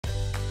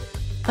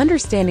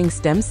Understanding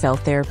stem cell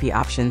therapy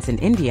options in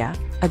India,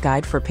 a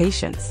guide for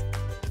patients.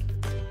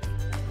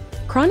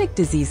 Chronic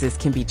diseases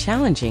can be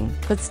challenging,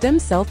 but stem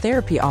cell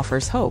therapy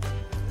offers hope.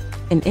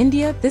 In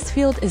India, this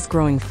field is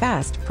growing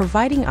fast,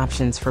 providing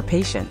options for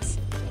patients.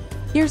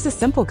 Here's a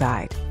simple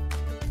guide.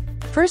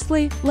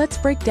 Firstly, let's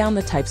break down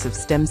the types of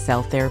stem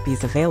cell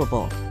therapies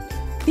available.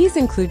 These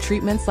include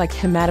treatments like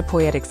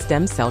hematopoietic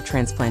stem cell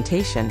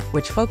transplantation,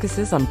 which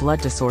focuses on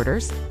blood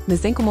disorders,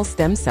 mesenchymal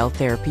stem cell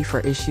therapy for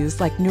issues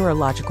like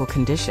neurological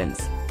conditions,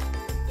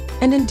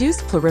 and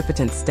induced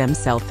pluripotent stem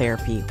cell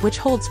therapy, which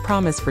holds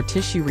promise for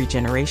tissue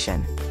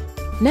regeneration.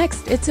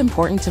 Next, it's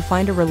important to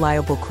find a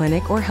reliable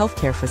clinic or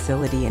healthcare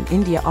facility in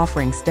India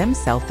offering stem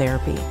cell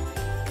therapy.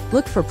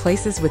 Look for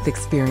places with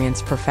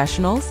experienced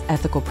professionals,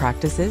 ethical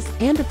practices,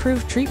 and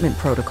approved treatment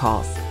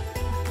protocols.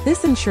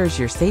 This ensures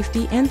your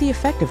safety and the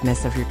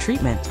effectiveness of your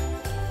treatment.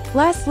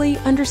 Lastly,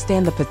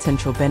 understand the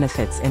potential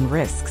benefits and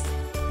risks.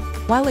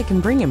 While it can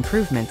bring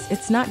improvements,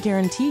 it's not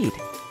guaranteed.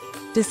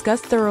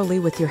 Discuss thoroughly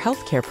with your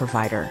healthcare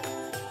provider.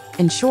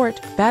 In short,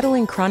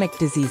 battling chronic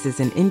diseases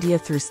in India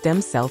through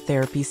stem cell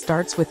therapy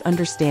starts with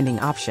understanding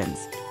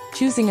options,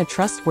 choosing a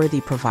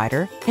trustworthy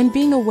provider, and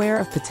being aware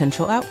of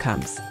potential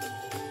outcomes.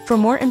 For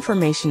more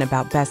information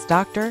about best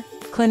doctor,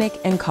 clinic,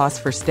 and costs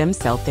for stem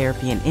cell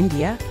therapy in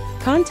India,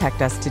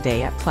 contact us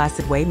today at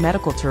Placid Way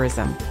Medical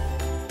Tourism.